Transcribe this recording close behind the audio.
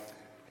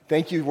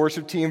Thank you,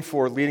 worship team,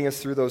 for leading us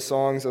through those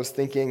songs. I was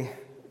thinking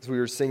as we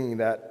were singing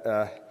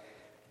that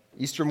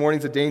Easter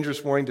morning's a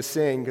dangerous morning to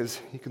sing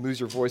because you can lose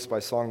your voice by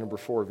song number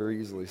 4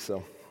 very easily.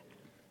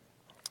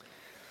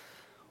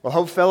 Well,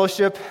 Hope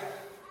Fellowship,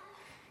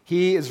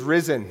 He is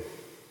risen.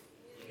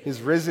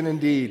 He's risen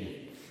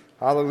indeed.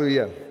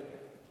 Hallelujah.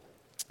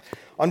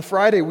 On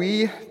Friday,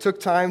 we took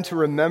time to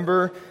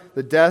remember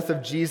the death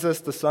of Jesus,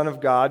 the Son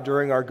of God,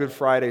 during our Good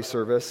Friday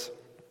service.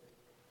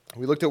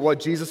 We looked at what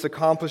Jesus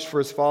accomplished for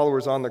his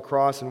followers on the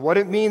cross and what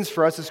it means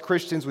for us as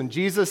Christians when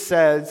Jesus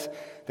says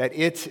that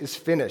it is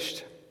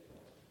finished.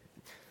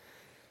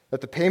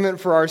 That the payment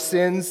for our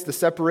sins, the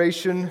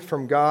separation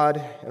from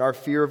God, and our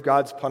fear of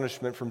God's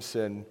punishment from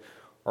sin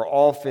are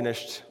all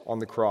finished on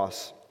the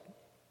cross.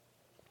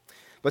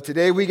 But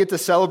today we get to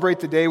celebrate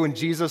the day when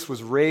Jesus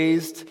was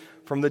raised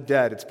from the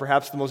dead. It's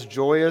perhaps the most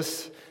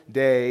joyous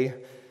day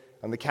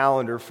on the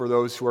calendar for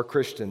those who are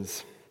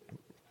Christians.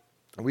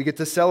 And we get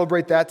to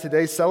celebrate that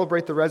today,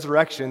 celebrate the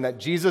resurrection, that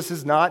Jesus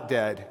is not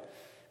dead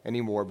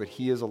anymore, but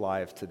he is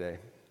alive today.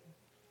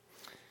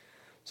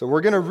 So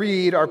we're going to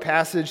read our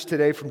passage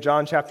today from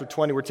John chapter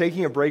 20. We're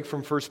taking a break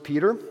from 1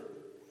 Peter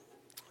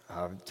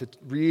to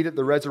read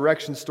the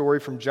resurrection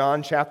story from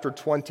John chapter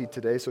 20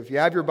 today. So if you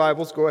have your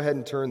Bibles, go ahead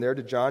and turn there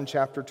to John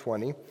chapter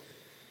 20.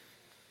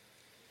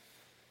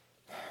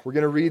 We're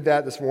going to read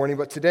that this morning,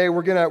 but today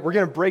we're going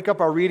to break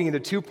up our reading into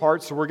two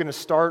parts. So we're going to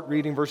start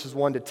reading verses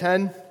 1 to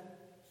 10.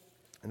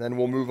 And then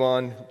we'll move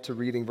on to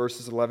reading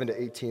verses 11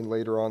 to 18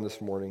 later on this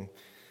morning.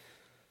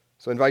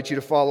 So I invite you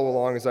to follow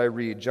along as I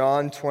read.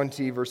 John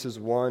 20, verses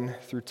 1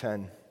 through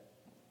 10.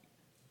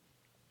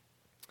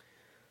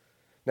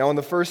 Now on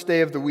the first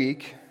day of the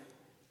week,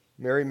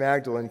 Mary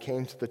Magdalene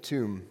came to the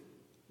tomb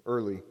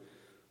early,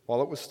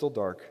 while it was still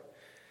dark,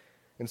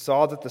 and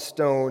saw that the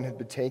stone had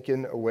been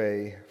taken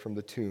away from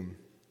the tomb.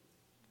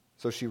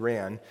 So she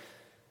ran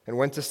and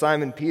went to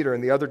Simon Peter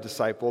and the other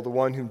disciple, the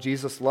one whom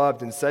Jesus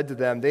loved, and said to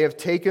them, "They have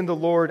taken the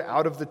Lord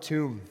out of the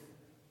tomb.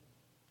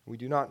 We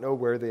do not know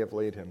where they have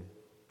laid him."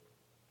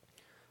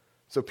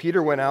 So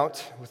Peter went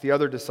out with the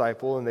other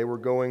disciple, and they were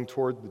going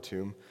toward the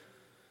tomb.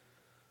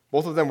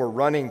 Both of them were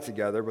running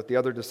together, but the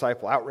other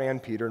disciple outran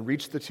Peter and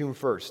reached the tomb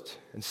first.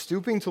 And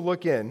stooping to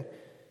look in,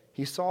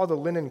 he saw the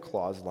linen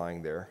cloths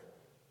lying there,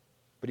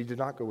 but he did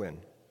not go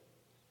in.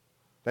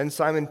 Then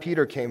Simon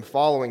Peter came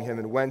following him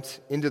and went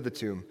into the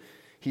tomb.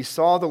 He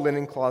saw the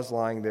linen cloths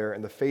lying there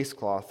and the face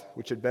cloth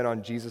which had been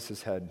on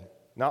Jesus' head,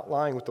 not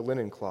lying with the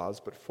linen cloths,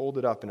 but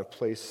folded up in a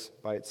place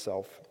by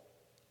itself.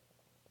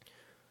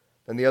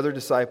 Then the other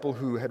disciple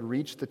who had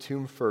reached the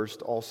tomb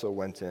first also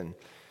went in,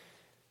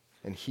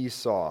 and he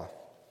saw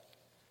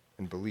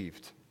and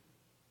believed.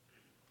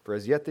 For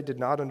as yet they did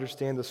not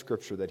understand the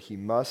scripture that he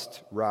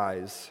must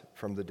rise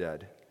from the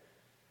dead.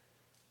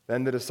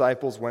 Then the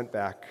disciples went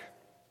back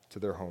to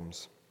their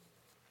homes.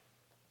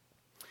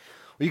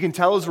 You can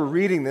tell as we're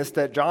reading this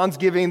that John's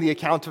giving the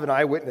account of an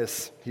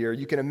eyewitness here.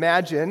 You can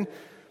imagine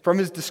from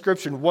his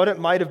description what it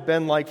might have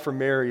been like for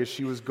Mary as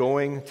she was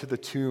going to the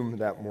tomb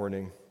that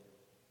morning.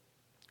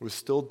 It was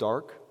still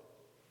dark,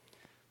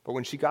 but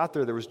when she got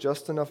there was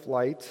just enough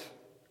light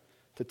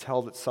to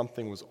tell that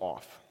something was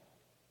off.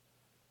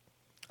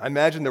 I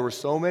imagine there were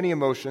so many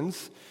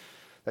emotions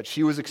that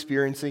she was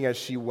experiencing as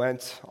she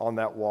went on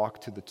that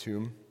walk to the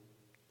tomb.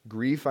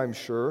 Grief, I'm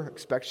sure.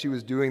 Expect she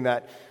was doing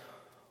that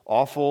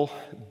awful,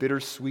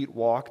 bittersweet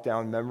walk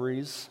down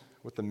memories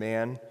with the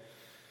man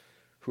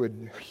who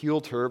had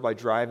healed her by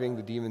driving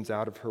the demons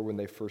out of her when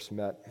they first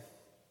met.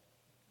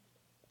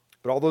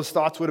 But all those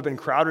thoughts would have been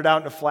crowded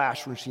out in a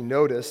flash when she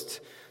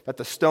noticed that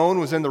the stone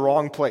was in the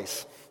wrong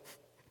place.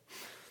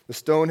 The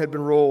stone had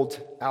been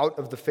rolled out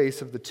of the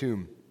face of the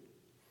tomb.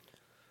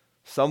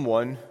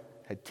 Someone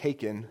had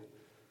taken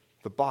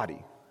the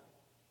body.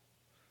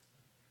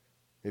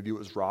 Maybe it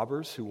was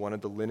robbers who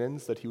wanted the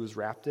linens that he was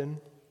wrapped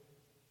in.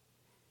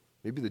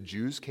 Maybe the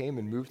Jews came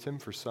and moved him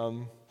for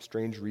some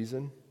strange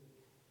reason.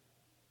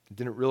 It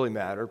didn't really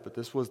matter, but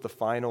this was the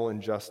final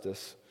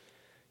injustice,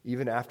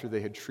 even after they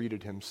had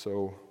treated him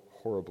so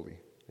horribly.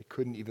 They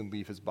couldn't even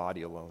leave his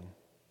body alone.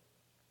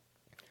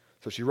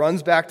 So she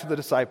runs back to the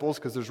disciples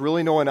because there's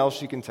really no one else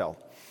she can tell.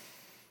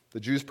 The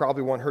Jews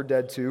probably want her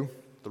dead too.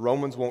 The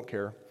Romans won't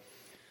care.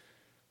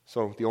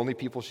 So the only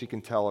people she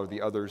can tell are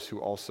the others who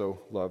also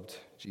loved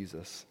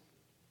Jesus.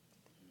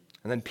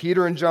 And then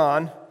Peter and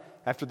John,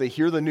 after they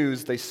hear the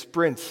news, they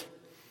sprint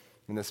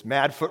in this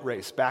mad foot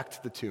race back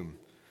to the tomb.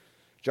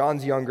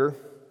 John's younger,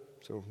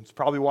 so it's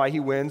probably why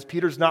he wins.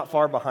 Peter's not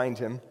far behind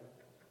him.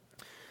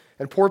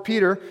 And poor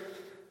Peter,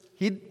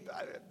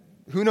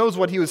 who knows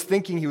what he was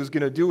thinking he was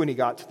going to do when he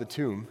got to the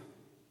tomb.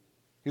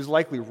 He was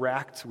likely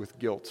racked with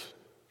guilt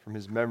from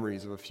his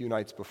memories of a few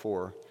nights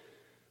before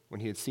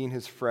when he had seen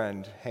his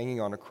friend hanging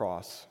on a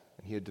cross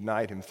and he had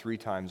denied him 3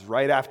 times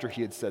right after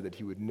he had said that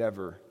he would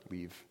never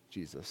leave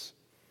Jesus.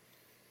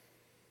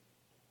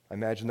 I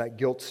imagine that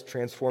guilt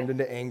transformed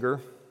into anger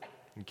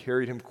and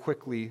carried him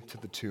quickly to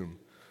the tomb.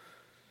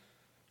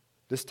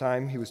 This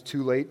time he was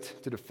too late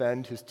to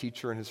defend his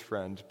teacher and his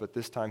friend, but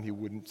this time he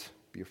wouldn't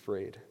be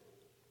afraid.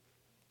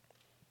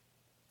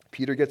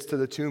 Peter gets to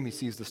the tomb. He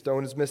sees the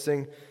stone is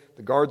missing.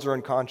 The guards are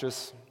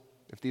unconscious.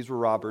 If these were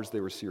robbers, they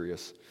were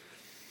serious.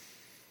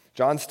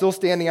 John's still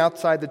standing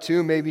outside the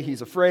tomb. Maybe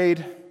he's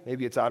afraid.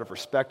 Maybe it's out of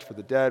respect for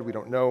the dead. We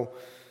don't know.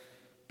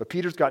 But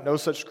Peter's got no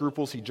such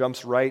scruples. He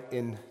jumps right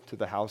into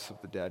the house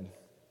of the dead.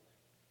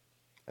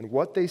 And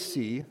what they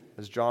see,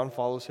 as John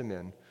follows him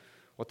in,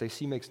 what they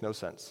see makes no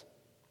sense.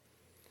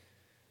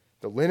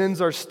 The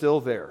linens are still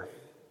there,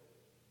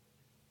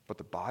 but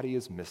the body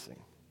is missing.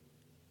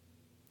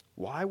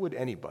 Why would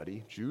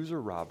anybody, Jews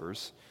or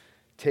robbers,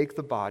 take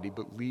the body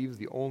but leave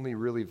the only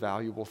really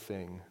valuable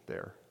thing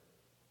there?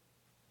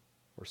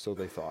 Or so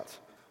they thought.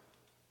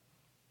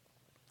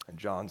 And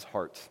John's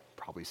heart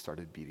probably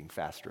started beating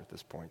faster at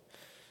this point.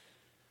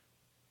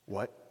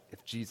 What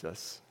if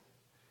Jesus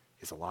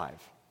is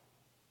alive?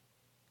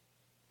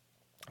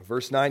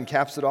 Verse 9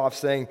 caps it off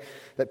saying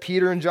that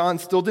Peter and John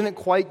still didn't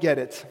quite get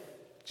it.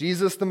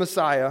 Jesus, the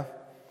Messiah,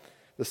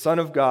 the Son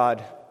of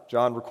God,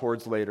 John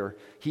records later,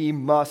 he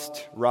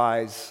must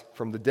rise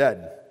from the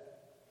dead.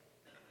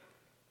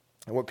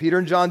 And what Peter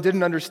and John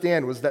didn't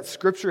understand was that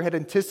Scripture had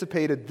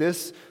anticipated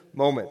this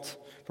moment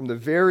from the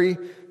very,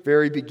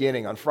 very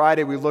beginning. On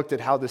Friday, we looked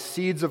at how the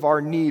seeds of our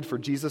need for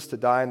Jesus to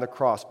die on the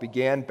cross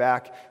began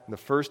back in the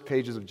first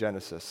pages of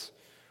Genesis.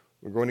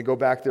 We're going to go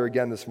back there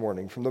again this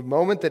morning. From the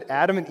moment that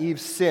Adam and Eve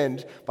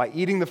sinned by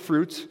eating the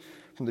fruit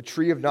from the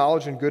tree of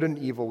knowledge and good and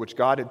evil, which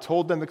God had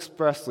told them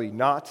expressly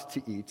not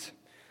to eat,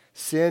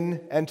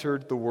 sin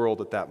entered the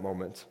world at that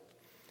moment.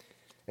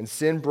 And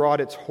sin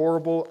brought its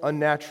horrible,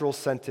 unnatural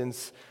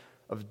sentence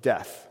of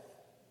death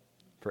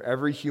for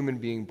every human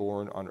being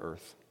born on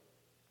earth.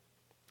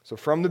 So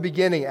from the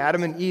beginning,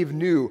 Adam and Eve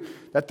knew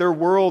that their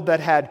world that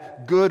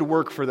had good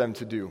work for them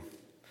to do,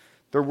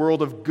 their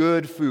world of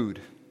good food,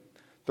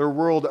 their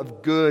world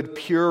of good,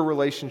 pure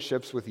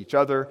relationships with each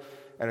other,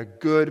 and a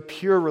good,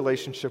 pure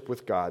relationship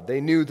with God. They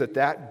knew that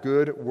that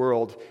good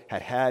world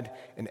had had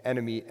an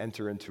enemy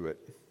enter into it.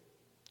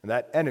 And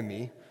that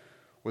enemy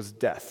was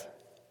death.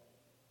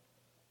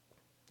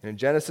 And in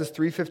Genesis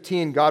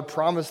 3:15, God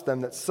promised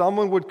them that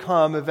someone would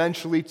come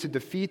eventually to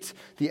defeat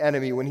the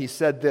enemy when he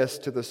said this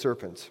to the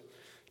serpent.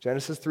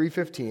 Genesis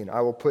 3:15,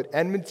 I will put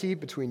enmity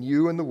between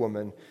you and the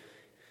woman,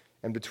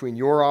 and between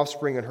your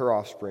offspring and her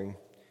offspring.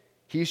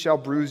 He shall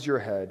bruise your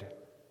head,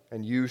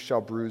 and you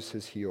shall bruise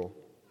his heel.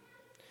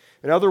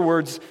 In other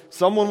words,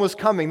 someone was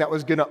coming that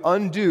was going to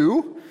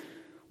undo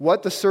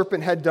what the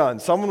serpent had done.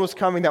 Someone was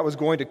coming that was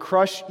going to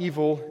crush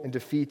evil and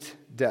defeat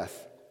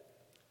death.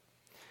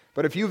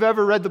 But if you've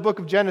ever read the book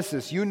of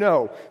Genesis, you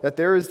know that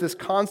there is this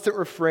constant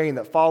refrain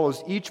that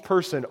follows each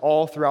person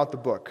all throughout the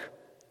book.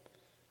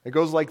 It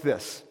goes like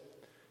this.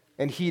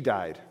 And he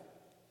died.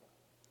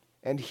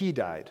 And he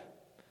died.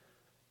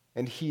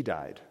 And he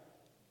died.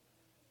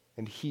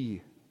 And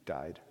he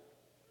died.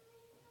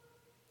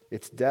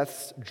 It's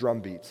death's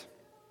drumbeat,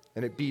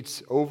 and it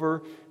beats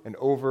over and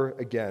over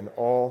again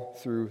all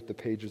through the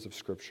pages of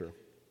Scripture.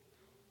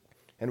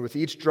 And with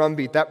each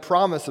drumbeat, that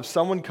promise of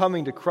someone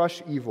coming to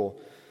crush evil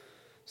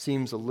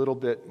seems a little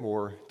bit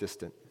more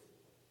distant.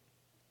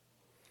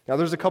 Now,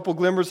 there's a couple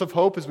glimmers of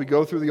hope as we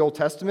go through the Old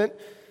Testament.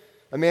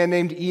 A man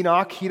named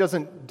Enoch, he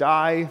doesn't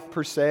die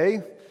per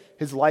se.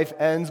 His life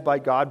ends by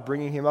God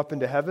bringing him up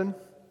into heaven.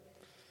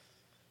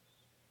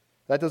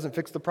 That doesn't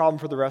fix the problem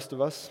for the rest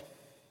of us.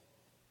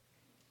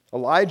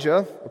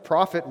 Elijah, a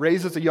prophet,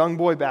 raises a young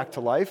boy back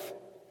to life,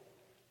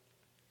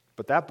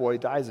 but that boy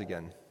dies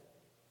again.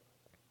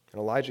 And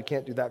Elijah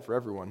can't do that for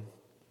everyone.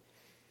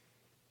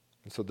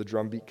 And so the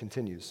drumbeat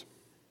continues.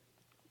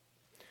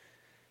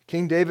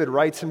 King David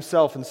writes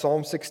himself in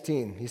Psalm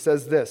 16. He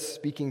says this,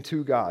 speaking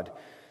to God,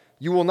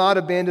 you will not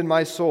abandon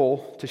my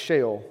soul to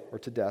Sheol or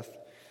to death,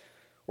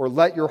 or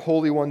let your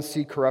Holy One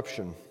see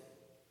corruption.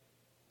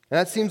 And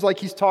that seems like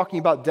he's talking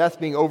about death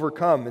being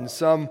overcome in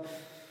some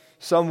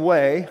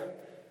way,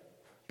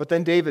 but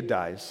then David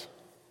dies.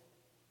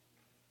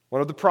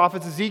 One of the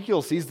prophets,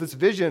 Ezekiel, sees this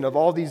vision of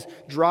all these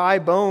dry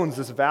bones,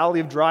 this valley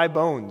of dry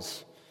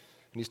bones,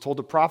 and he's told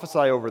to prophesy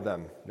over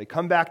them. They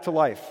come back to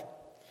life.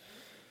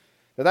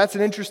 Now that's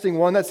an interesting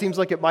one. That seems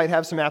like it might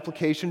have some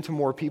application to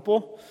more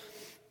people.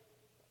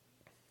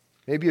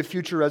 Maybe a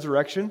future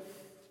resurrection.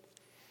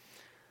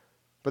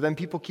 But then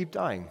people keep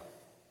dying.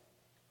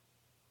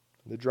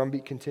 The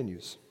drumbeat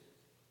continues.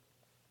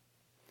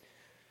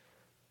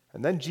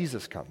 And then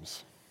Jesus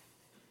comes.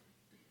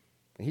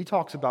 And he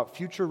talks about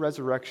future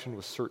resurrection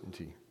with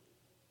certainty.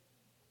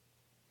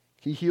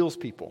 He heals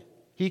people.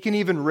 He can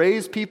even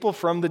raise people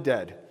from the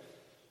dead.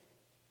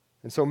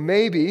 And so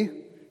maybe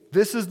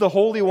this is the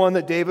Holy One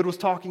that David was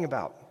talking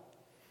about.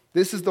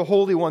 This is the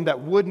Holy One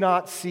that would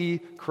not see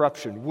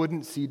corruption,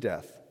 wouldn't see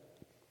death.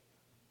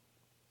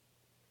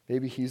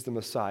 Maybe he's the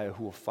Messiah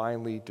who will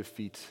finally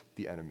defeat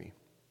the enemy.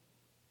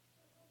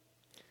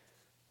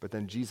 But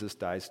then Jesus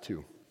dies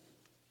too.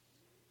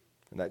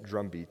 And that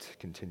drumbeat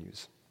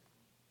continues.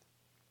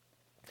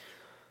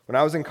 When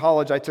I was in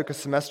college, I took a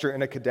semester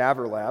in a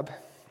cadaver lab.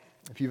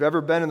 If you've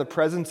ever been in the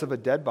presence of a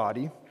dead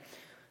body,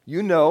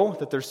 you know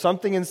that there's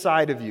something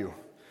inside of you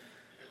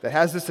that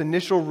has this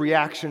initial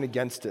reaction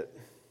against it.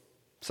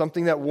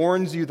 something that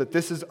warns you that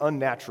this is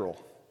unnatural.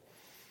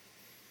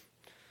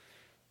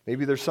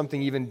 Maybe there's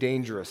something even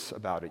dangerous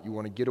about it. You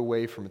want to get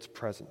away from its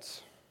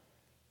presence.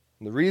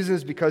 And the reason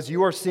is because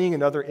you are seeing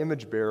another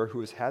image bearer who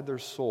has had their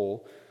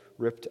soul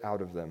ripped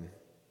out of them,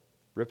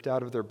 ripped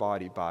out of their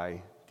body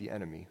by the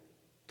enemy,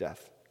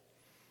 death.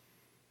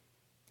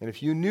 And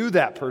if you knew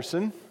that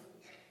person,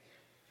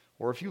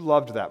 or if you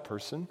loved that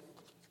person,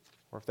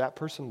 or if that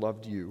person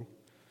loved you,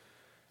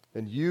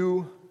 then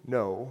you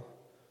know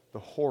the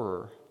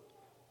horror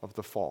of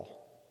the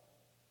fall,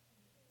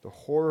 the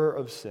horror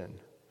of sin,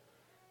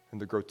 and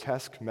the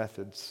grotesque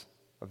methods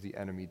of the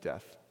enemy,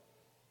 death.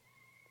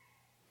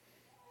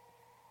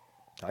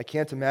 I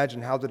can't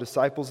imagine how the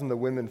disciples and the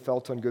women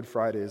felt on Good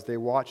Friday as they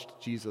watched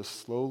Jesus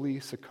slowly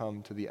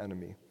succumb to the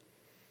enemy.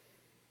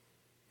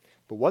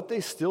 But what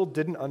they still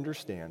didn't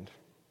understand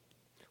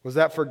was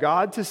that for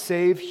God to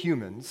save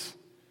humans,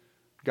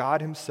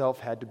 God himself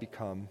had to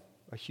become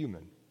a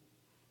human.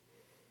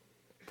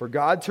 For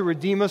God to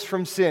redeem us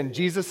from sin,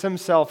 Jesus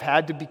himself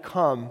had to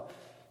become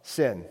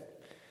sin.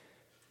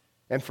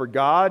 And for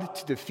God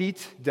to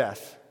defeat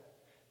death,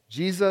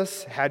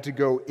 Jesus had to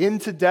go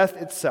into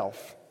death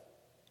itself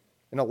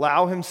and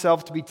allow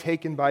himself to be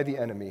taken by the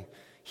enemy.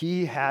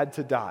 He had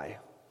to die.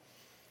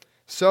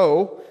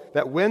 So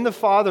that when the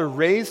Father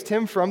raised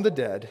him from the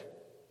dead,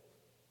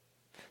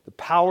 the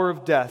power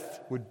of death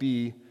would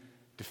be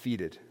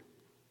defeated.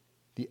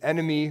 The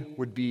enemy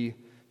would be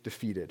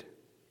defeated.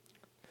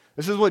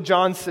 This is what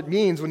John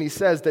means when he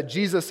says that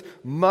Jesus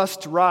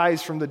must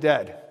rise from the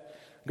dead.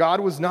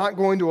 God was not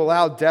going to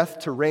allow death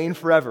to reign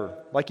forever,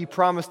 like he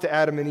promised to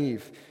Adam and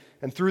Eve,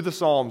 and through the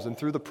Psalms and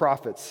through the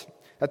prophets.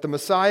 That the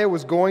Messiah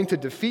was going to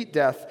defeat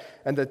death,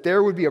 and that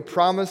there would be a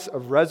promise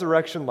of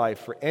resurrection life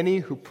for any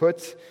who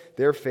put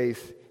their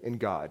faith in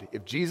God.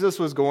 If Jesus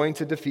was going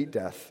to defeat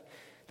death,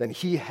 then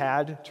he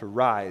had to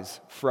rise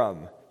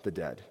from the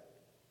dead.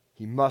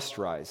 He must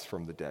rise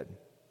from the dead.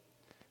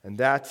 And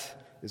that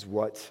is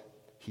what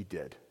he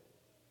did.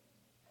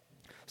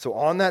 So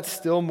on that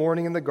still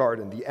morning in the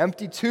garden, that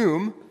empty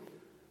tomb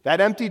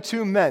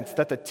meant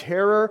that the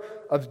terror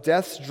of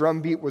death's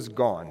drumbeat was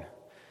gone,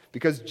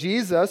 because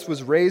Jesus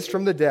was raised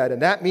from the dead,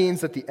 and that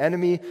means that the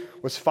enemy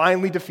was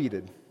finally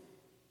defeated.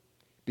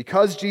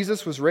 Because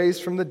Jesus was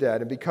raised from the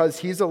dead, and because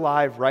he's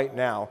alive right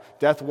now,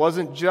 death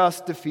wasn't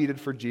just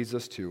defeated for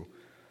Jesus too.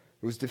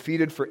 It was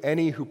defeated for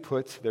any who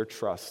put their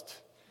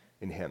trust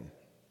in him.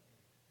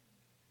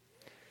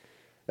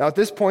 Now, at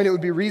this point, it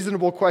would be a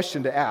reasonable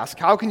question to ask.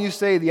 How can you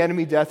say the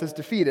enemy death is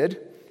defeated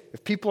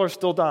if people are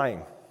still dying?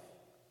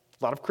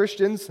 A lot of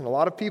Christians and a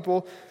lot of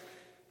people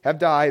have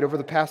died over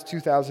the past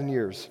 2,000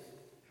 years.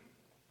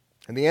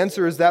 And the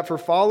answer is that for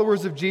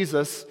followers of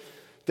Jesus,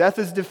 death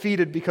is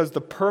defeated because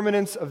the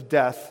permanence of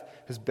death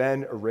has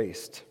been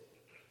erased.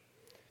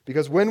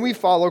 Because when we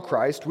follow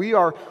Christ,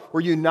 we're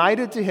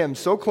united to him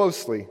so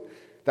closely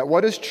that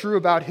what is true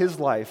about his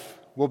life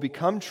will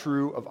become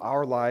true of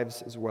our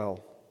lives as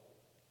well.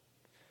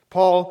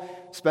 Paul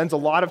spends a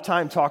lot of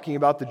time talking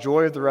about the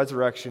joy of the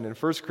resurrection in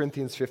 1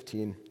 Corinthians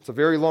 15. It's a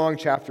very long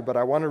chapter, but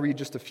I want to read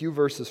just a few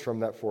verses from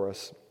that for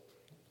us.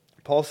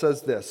 Paul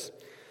says this,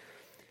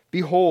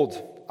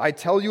 "Behold, I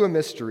tell you a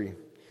mystery.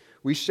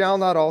 We shall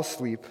not all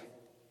sleep,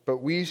 but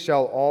we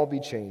shall all be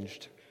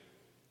changed.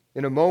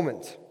 In a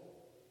moment,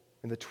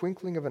 in the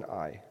twinkling of an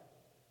eye,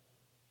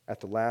 at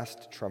the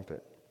last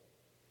trumpet.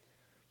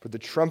 For the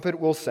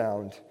trumpet will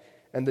sound,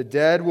 and the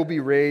dead will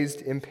be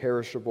raised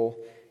imperishable,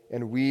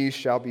 and we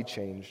shall be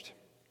changed.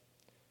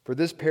 For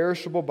this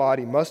perishable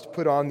body must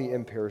put on the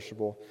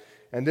imperishable,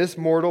 and this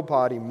mortal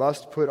body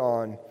must put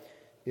on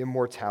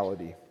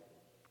immortality.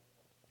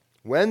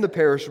 When the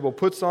perishable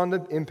puts on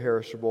the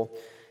imperishable,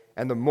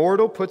 and the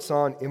mortal puts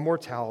on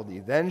immortality,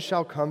 then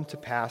shall come to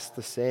pass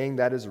the saying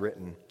that is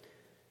written,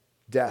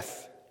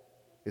 Death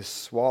is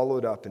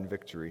swallowed up in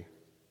victory.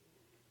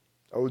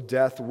 O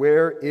death,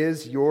 where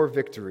is your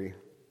victory?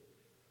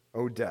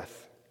 O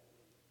death,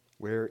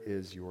 where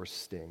is your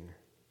sting?"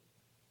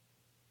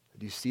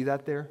 Do you see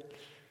that there?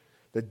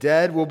 The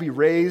dead will be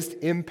raised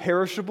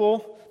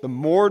imperishable. The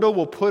mortal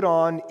will put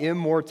on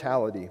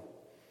immortality.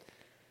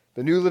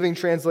 The New Living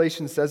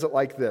Translation says it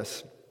like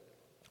this: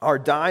 Our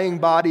dying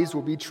bodies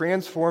will be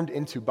transformed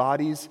into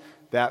bodies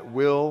that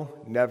will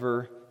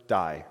never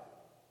die.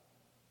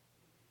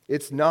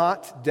 It's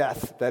not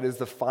death that is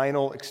the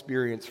final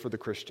experience for the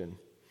Christian.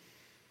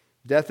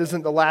 Death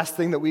isn't the last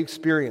thing that we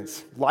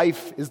experience.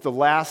 Life is the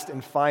last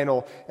and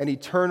final and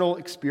eternal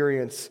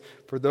experience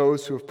for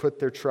those who have put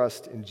their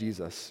trust in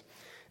Jesus.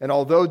 And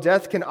although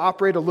death can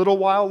operate a little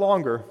while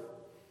longer,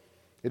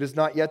 it is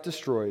not yet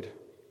destroyed.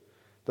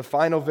 The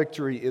final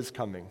victory is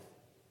coming.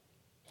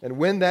 And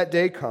when that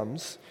day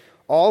comes,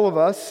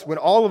 when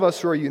all of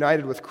us who are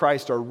united with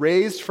Christ are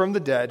raised from the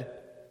dead,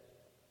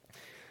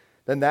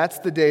 then that's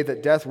the day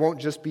that death won't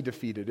just be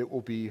defeated, it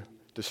will be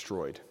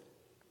destroyed.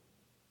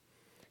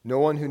 No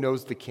one who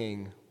knows the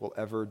King will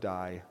ever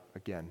die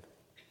again.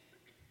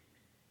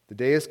 The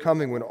day is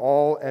coming when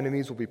all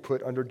enemies will be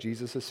put under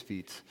Jesus'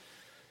 feet,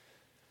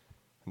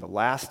 and the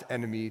last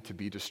enemy to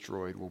be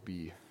destroyed will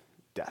be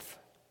death.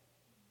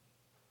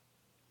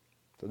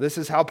 So this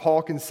is how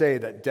Paul can say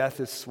that death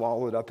is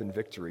swallowed up in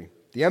victory.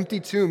 The empty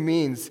tomb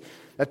means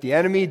that the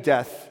enemy,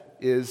 death,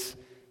 is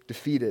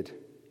defeated.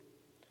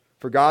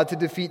 For God to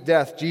defeat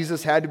death,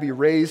 Jesus had to be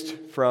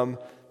raised from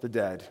the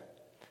dead,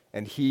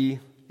 and he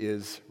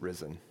is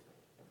risen.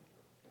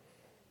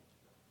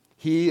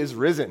 He is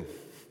risen.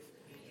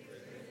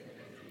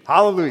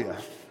 Hallelujah.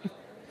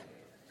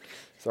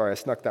 Sorry, I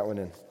snuck that one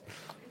in.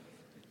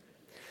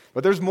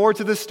 But there's more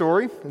to this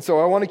story, and so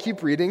I want to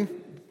keep reading.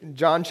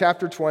 John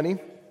chapter 20.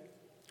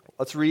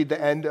 Let's read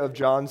the end of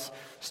John's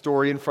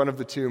story in front of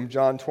the tomb,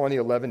 John 20,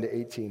 11 to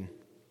 18.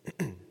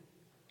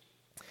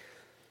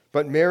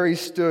 But Mary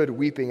stood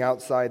weeping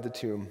outside the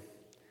tomb,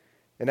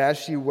 and as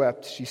she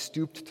wept, she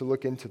stooped to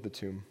look into the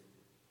tomb.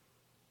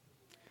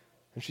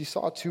 And she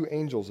saw two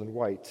angels in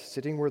white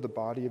sitting where the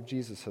body of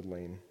Jesus had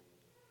lain,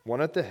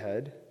 one at the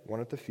head,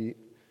 one at the feet.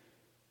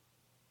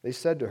 They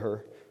said to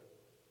her,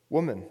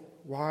 "Woman,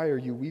 why are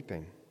you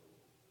weeping?"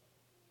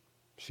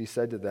 She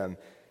said to them,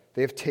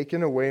 "They have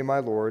taken away my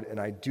Lord, and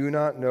I do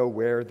not know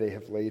where they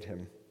have laid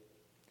him."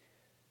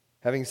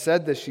 Having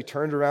said this, she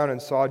turned around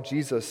and saw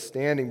Jesus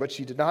standing, but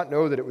she did not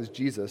know that it was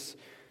Jesus.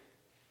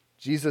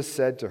 Jesus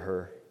said to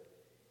her,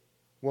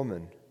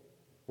 "Woman,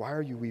 why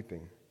are you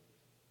weeping?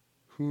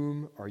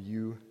 Whom are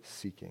you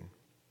seeking?"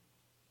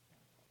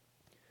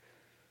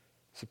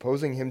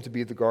 Supposing him to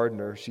be the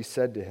gardener, she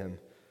said to him,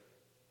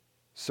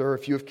 "Sir,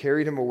 if you have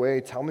carried him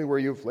away, tell me where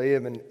you have laid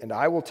him, and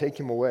I will take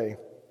him away."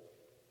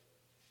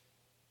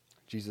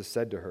 Jesus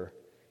said to her,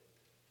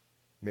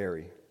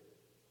 "Mary."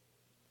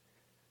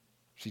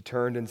 She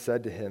turned and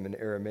said to him in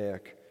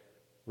Aramaic,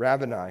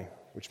 "Rabboni,"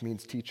 which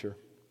means teacher.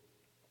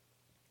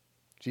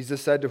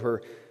 Jesus said to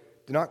her,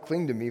 "Do not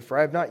cling to me, for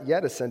I have not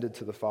yet ascended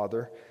to the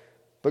Father,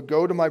 but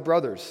go to my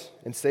brothers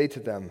and say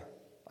to them,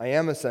 I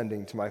am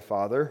ascending to my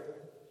Father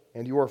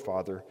and your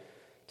Father,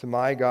 to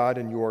my God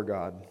and your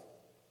God."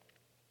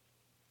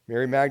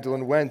 Mary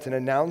Magdalene went and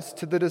announced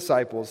to the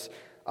disciples,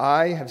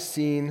 "I have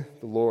seen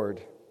the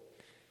Lord,"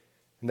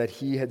 and that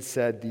he had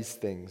said these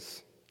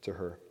things to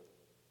her.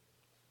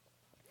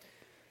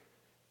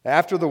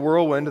 After the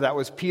whirlwind that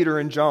was Peter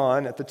and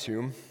John at the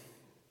tomb,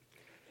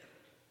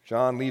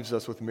 John leaves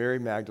us with Mary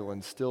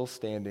Magdalene still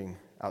standing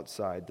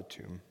outside the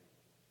tomb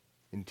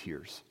in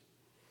tears.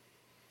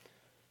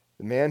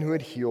 The man who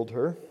had healed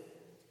her,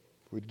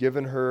 who had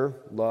given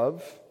her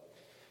love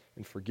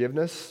and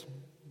forgiveness,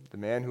 the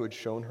man who had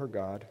shown her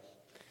God,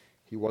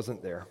 he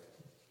wasn't there.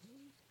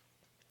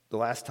 The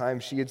last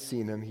time she had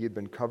seen him, he had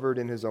been covered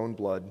in his own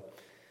blood,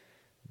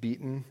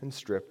 beaten and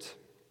stripped,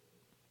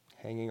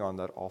 hanging on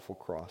that awful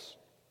cross,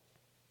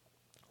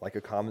 like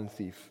a common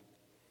thief.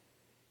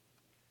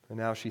 And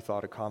now she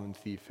thought a common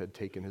thief had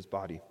taken his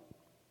body.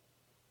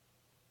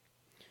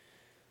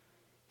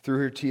 Through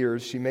her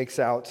tears, she makes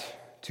out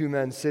two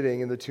men sitting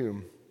in the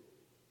tomb.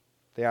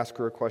 They ask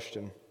her a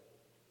question.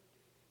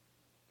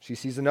 She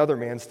sees another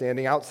man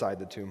standing outside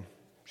the tomb.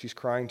 She's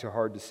crying too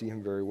hard to see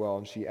him very well,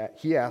 and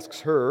he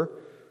asks her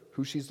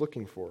who she's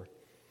looking for.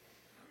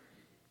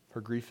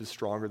 Her grief is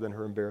stronger than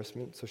her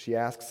embarrassment, so she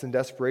asks in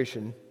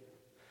desperation,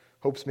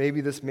 hopes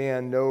maybe this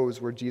man knows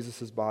where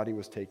Jesus' body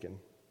was taken.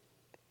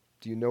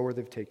 "Do you know where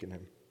they've taken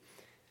him?"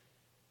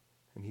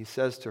 And he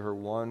says to her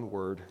one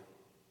word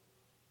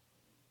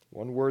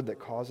that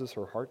causes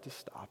her heart to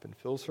stop and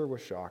fills her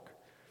with shock.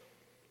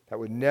 That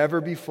would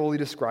never be fully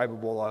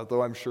describable,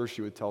 although I'm sure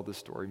she would tell this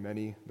story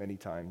many, many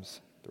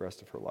times the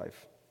rest of her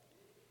life.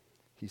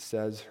 He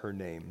says her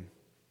name,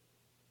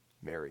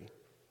 Mary.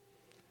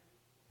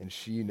 And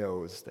she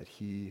knows that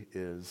he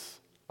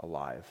is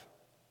alive.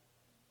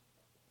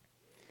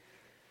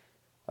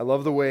 I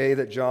love the way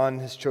that John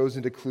has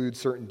chosen to include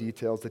certain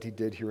details that he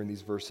did here in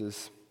these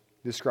verses.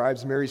 He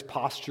describes Mary's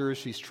posture as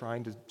she's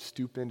trying to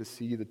stoop in to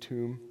see the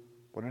tomb,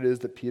 what it is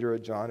that Peter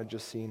and John had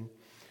just seen.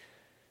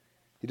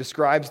 He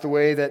describes the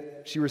way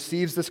that she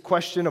receives this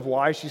question of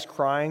why she's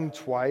crying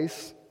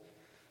twice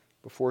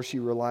before she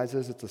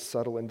realizes it's a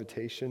subtle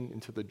invitation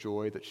into the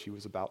joy that she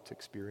was about to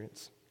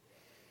experience.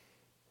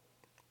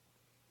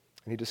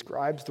 And he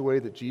describes the way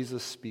that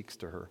Jesus speaks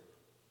to her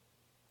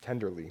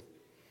tenderly,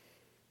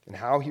 and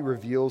how he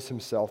reveals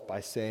himself by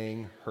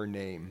saying her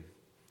name,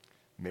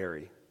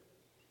 Mary.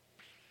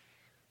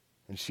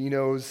 And she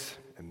knows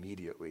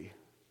immediately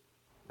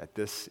that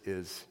this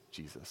is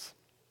Jesus.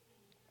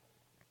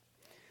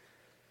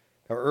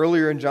 Now,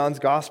 earlier in John's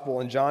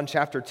Gospel, in John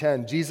chapter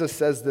 10, Jesus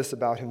says this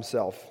about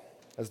himself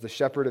as the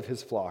shepherd of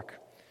his flock.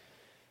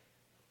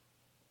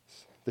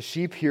 The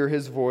sheep hear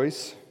his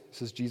voice.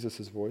 This is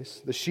Jesus'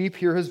 voice. The sheep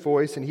hear his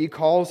voice, and he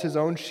calls his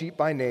own sheep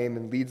by name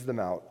and leads them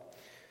out.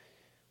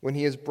 When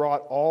he has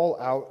brought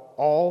out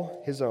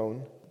all his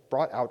own,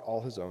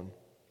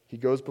 he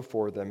goes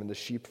before them, and the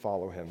sheep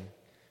follow him,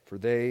 for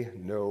they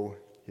know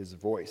his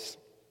voice.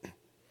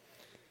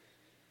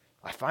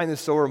 I find this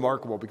so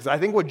remarkable because I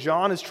think what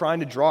John is trying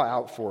to draw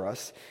out for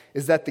us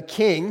is that the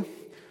king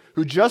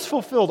who just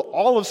fulfilled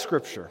all of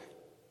Scripture,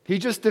 he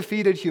just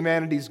defeated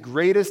humanity's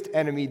greatest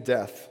enemy,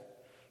 death.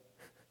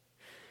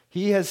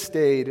 He has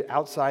stayed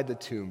outside the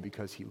tomb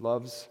because he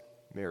loves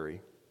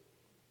Mary.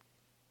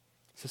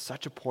 This is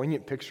such a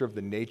poignant picture of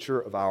the nature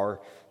of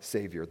our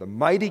Savior. The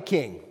mighty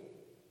King,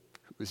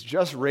 who was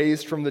just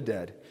raised from the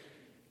dead,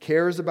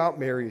 cares about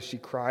Mary as she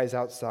cries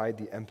outside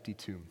the empty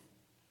tomb.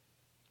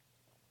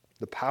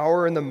 The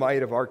power and the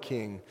might of our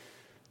King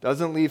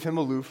doesn't leave him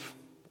aloof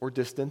or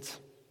distant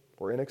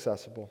or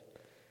inaccessible.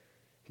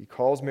 He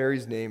calls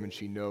Mary's name and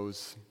she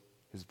knows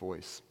his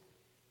voice.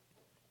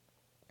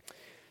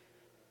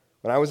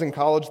 When I was in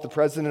college, the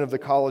president of the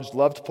college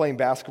loved playing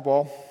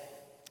basketball.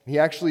 He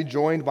actually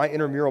joined my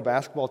intramural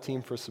basketball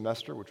team for a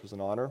semester, which was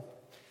an honor. And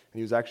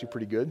he was actually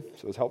pretty good,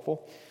 so it was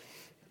helpful.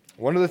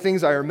 One of the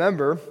things I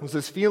remember was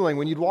this feeling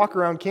when you'd walk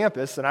around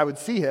campus and I would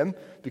see him,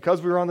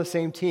 because we were on the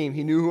same team,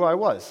 he knew who I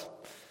was.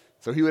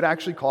 So he would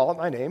actually call out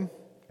my name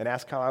and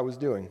ask how I was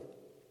doing.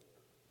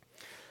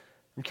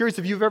 I'm curious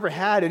if you've ever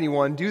had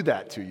anyone do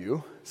that to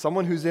you,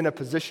 someone who's in a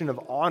position of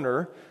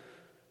honor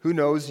who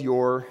knows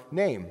your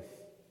name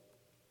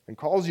and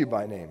calls you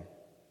by name.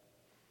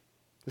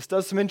 This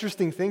does some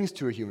interesting things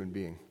to a human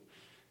being.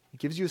 It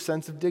gives you a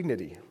sense of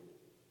dignity.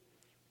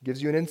 It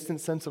gives you an instant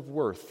sense of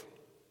worth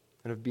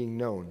and of being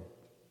known.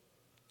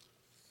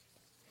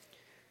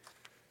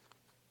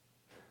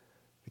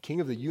 The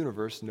King of the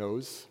universe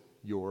knows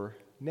your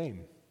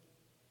name.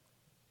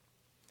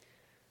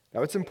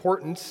 Now, it's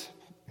important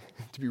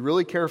to be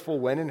really careful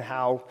when and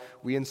how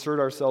we insert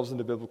ourselves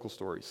into biblical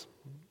stories.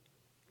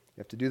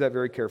 You have to do that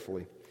very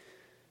carefully.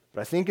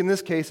 But I think in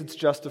this case it's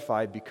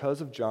justified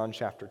because of John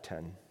chapter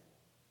 10.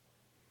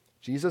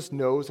 Jesus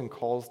knows and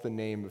calls the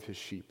name of his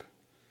sheep,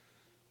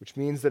 which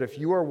means that if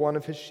you are one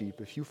of his sheep,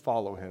 if you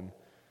follow him,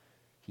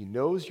 he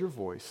knows your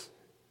voice,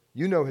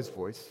 you know his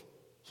voice,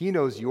 he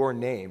knows your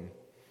name,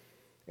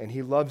 and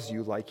he loves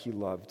you like he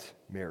loved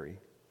Mary.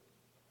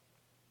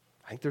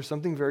 I think there's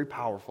something very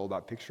powerful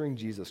about picturing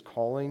Jesus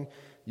calling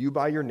you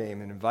by your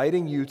name and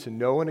inviting you to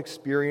know and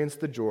experience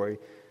the joy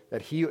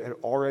that he had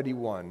already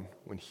won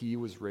when he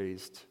was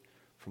raised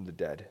from the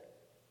dead.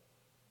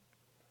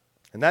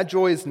 And that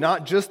joy is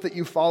not just that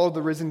you follow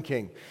the risen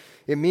King.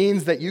 It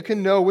means that you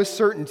can know with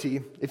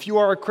certainty, if you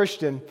are a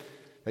Christian,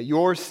 that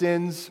your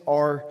sins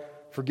are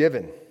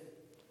forgiven.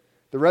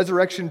 The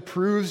resurrection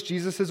proves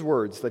Jesus'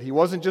 words, that he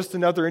wasn't just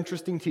another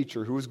interesting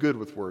teacher who was good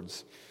with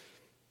words.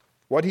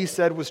 What he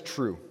said was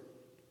true,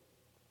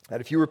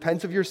 that if you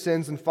repent of your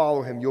sins and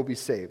follow him, you'll be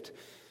saved.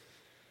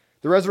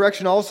 The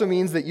resurrection also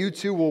means that you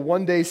too will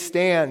one day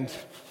stand,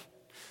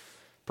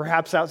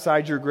 perhaps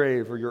outside your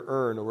grave or your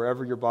urn or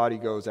wherever your body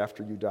goes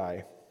after you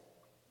die.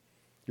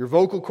 Your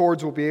vocal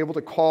cords will be able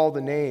to call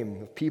the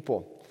name of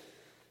people.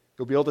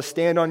 You'll be able to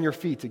stand on your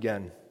feet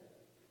again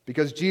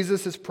because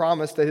Jesus has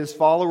promised that his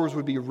followers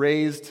would be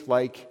raised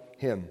like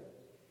him.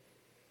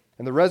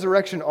 And the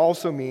resurrection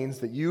also means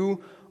that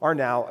you are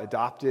now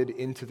adopted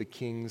into the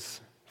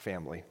King's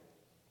family.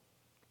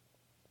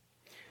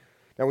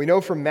 Now we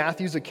know from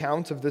Matthew's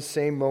account of this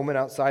same moment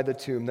outside the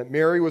tomb that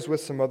Mary was with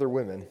some other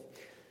women.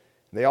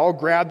 They all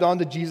grabbed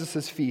onto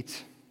Jesus'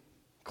 feet,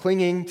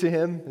 clinging to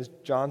him, as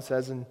John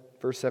says in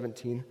verse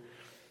 17.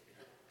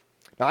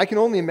 Now, I can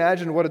only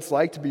imagine what it's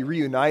like to be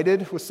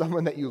reunited with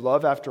someone that you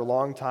love after a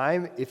long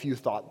time if you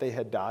thought they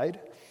had died.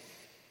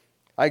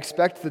 I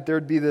expect that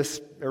there'd be this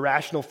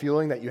irrational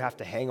feeling that you have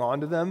to hang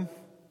on to them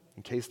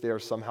in case they are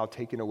somehow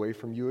taken away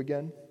from you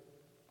again.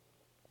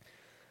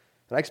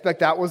 And I expect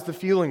that was the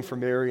feeling for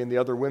Mary and the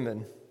other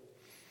women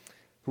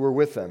who were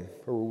with them,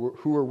 or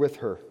who were with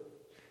her.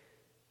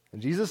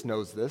 And Jesus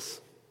knows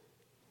this,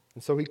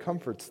 and so he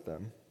comforts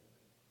them.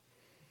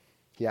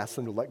 He asks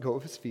them to let go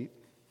of his feet.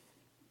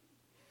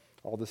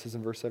 All this is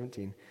in verse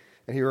 17.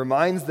 And he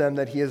reminds them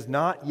that he has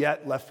not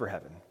yet left for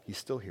heaven. He's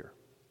still here.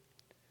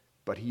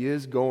 But he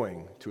is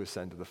going to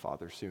ascend to the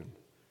Father soon.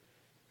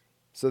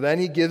 So then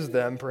he gives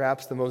them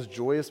perhaps the most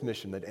joyous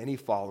mission that any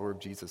follower of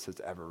Jesus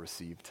has ever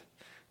received.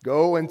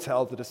 Go and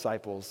tell the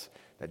disciples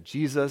that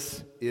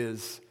Jesus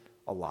is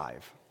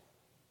alive.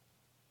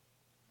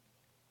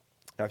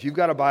 Now, if you've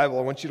got a Bible,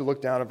 I want you to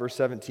look down at verse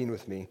 17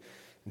 with me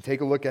and take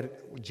a look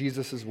at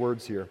Jesus'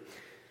 words here.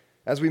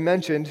 As we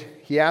mentioned,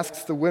 he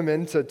asks the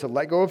women to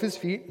let go of his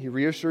feet. He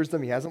reassures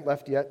them he hasn't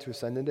left yet to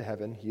ascend into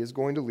heaven. He is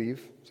going to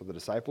leave, so the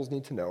disciples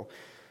need to know.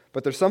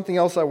 But there's something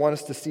else I want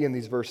us to see in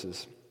these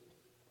verses.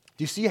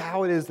 Do you see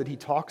how it is that he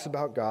talks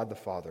about God the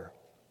Father?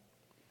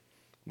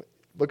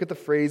 Look at the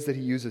phrase that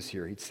he uses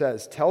here. He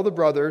says, "Tell the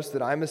brothers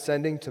that I'm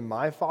ascending to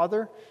my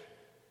Father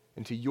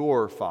and to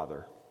your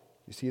Father."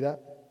 You see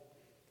that?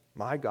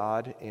 My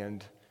God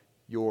and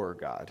your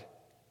God.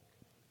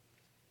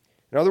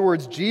 In other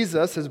words,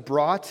 Jesus has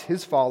brought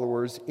his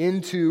followers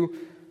into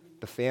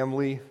the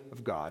family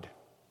of God.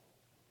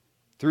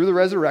 Through the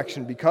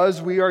resurrection,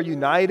 because we are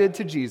united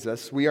to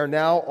Jesus, we are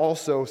now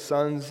also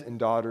sons and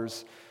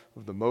daughters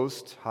of the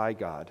Most High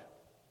God.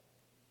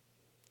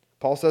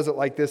 Paul says it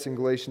like this in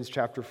Galatians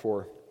chapter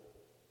 4.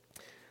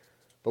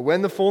 But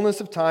when the fullness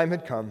of time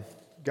had come,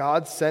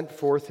 God sent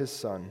forth his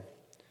Son,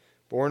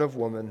 born of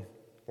woman,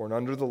 born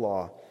under the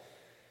law,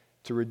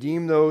 to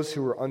redeem those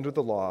who were under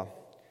the law,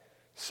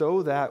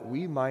 so that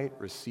we might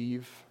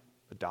receive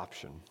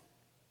adoption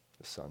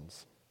as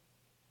sons.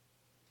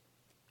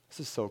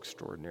 This is so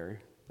extraordinary.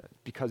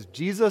 Because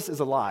Jesus is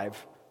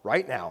alive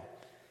right now,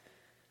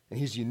 and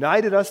he's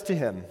united us to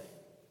him,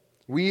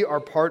 we are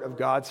part of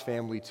God's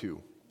family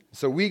too.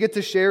 So we get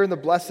to share in the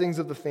blessings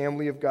of the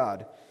family of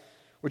God,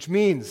 which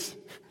means,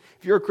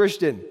 if you're a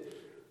Christian,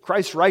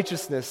 Christ's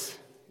righteousness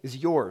is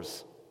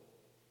yours.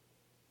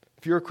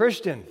 If you're a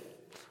Christian,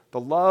 the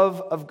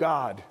love of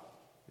God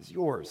is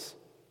yours.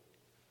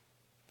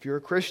 If you're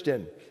a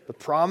Christian, the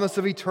promise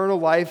of eternal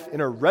life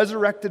in a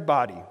resurrected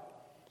body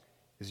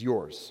is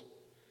yours.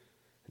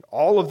 And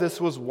all of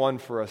this was won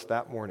for us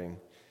that morning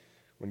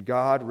when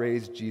God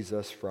raised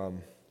Jesus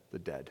from the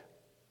dead.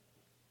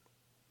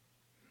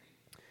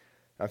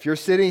 Now, if you're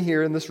sitting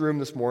here in this room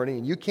this morning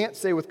and you can't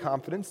say with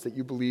confidence that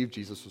you believe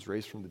Jesus was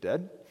raised from the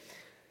dead,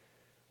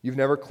 you've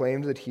never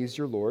claimed that he's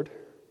your Lord,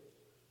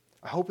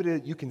 I hope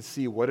you can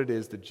see what it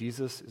is that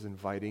Jesus is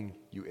inviting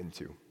you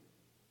into.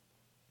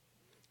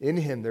 In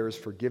him there is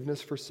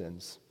forgiveness for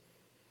sins.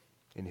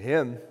 In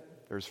him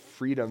there is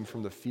freedom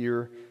from the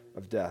fear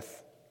of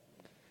death.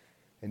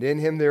 And in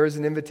him there is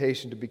an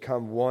invitation to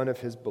become one of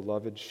his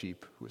beloved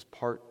sheep who is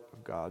part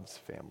of God's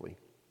family.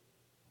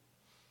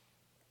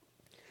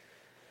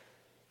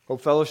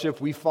 Hope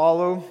Fellowship, we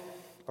follow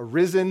a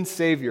risen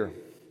Savior.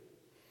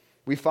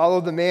 We follow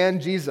the man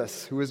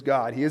Jesus, who is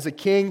God. He is a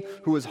king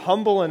who is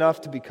humble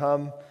enough to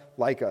become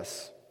like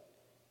us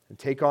and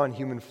take on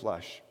human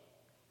flesh.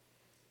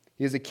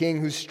 He is a king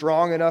who's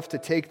strong enough to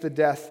take the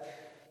death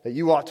that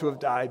you ought to have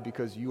died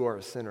because you are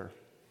a sinner.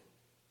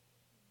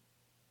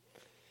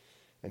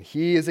 And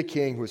he is a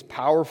king who is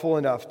powerful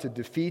enough to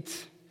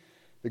defeat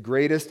the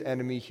greatest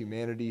enemy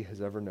humanity has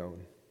ever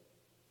known.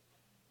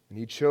 And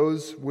he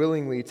chose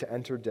willingly to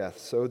enter death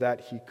so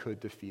that he could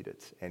defeat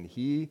it. And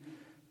he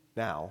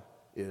now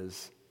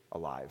is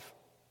alive.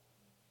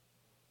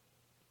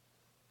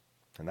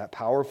 And that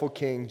powerful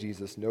king,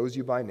 Jesus, knows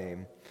you by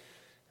name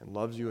and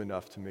loves you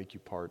enough to make you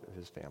part of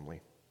his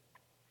family.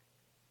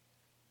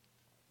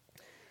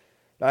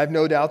 Now, I have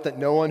no doubt that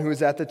no one who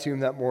was at the tomb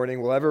that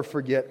morning will ever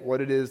forget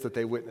what it is that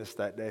they witnessed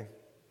that day.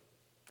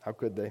 How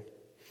could they?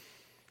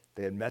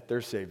 They had met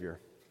their Savior.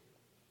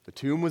 The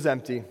tomb was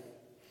empty,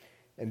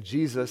 and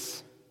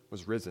Jesus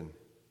was risen.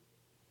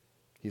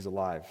 He's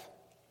alive.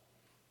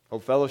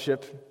 Hope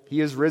Fellowship,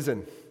 he is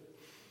risen.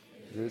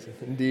 Risen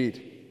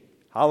indeed.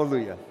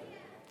 Hallelujah.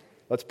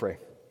 Let's pray.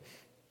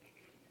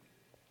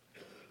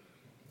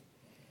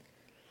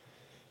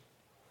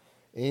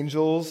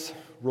 Angels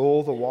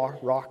roll the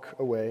rock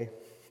away.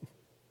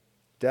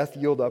 Death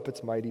yield up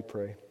its mighty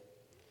prey.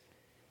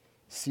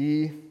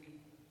 See,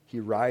 he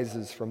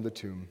rises from the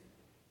tomb,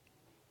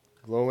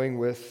 glowing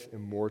with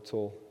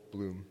immortal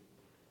bloom.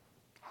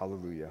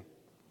 Hallelujah.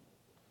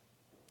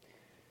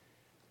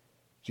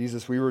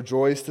 Jesus, we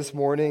rejoice this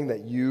morning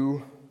that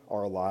you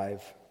are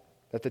alive,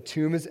 that the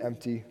tomb is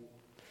empty,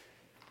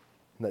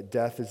 and that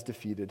death is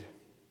defeated,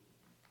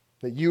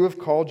 that you have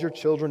called your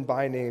children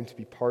by name to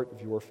be part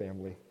of your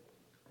family.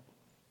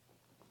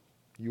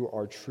 You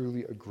are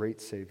truly a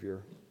great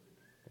Savior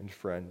and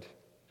friend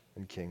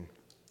and King.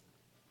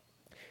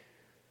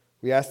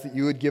 We ask that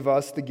you would give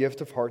us the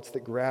gift of hearts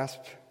that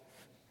grasp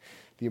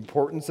the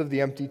importance of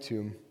the empty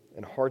tomb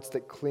and hearts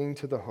that cling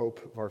to the hope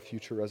of our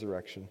future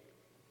resurrection.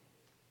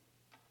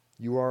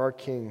 You are our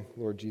King,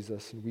 Lord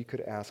Jesus, and we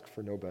could ask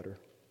for no better.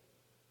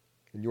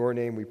 In your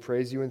name we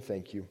praise you and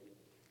thank you.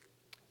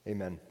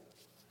 Amen.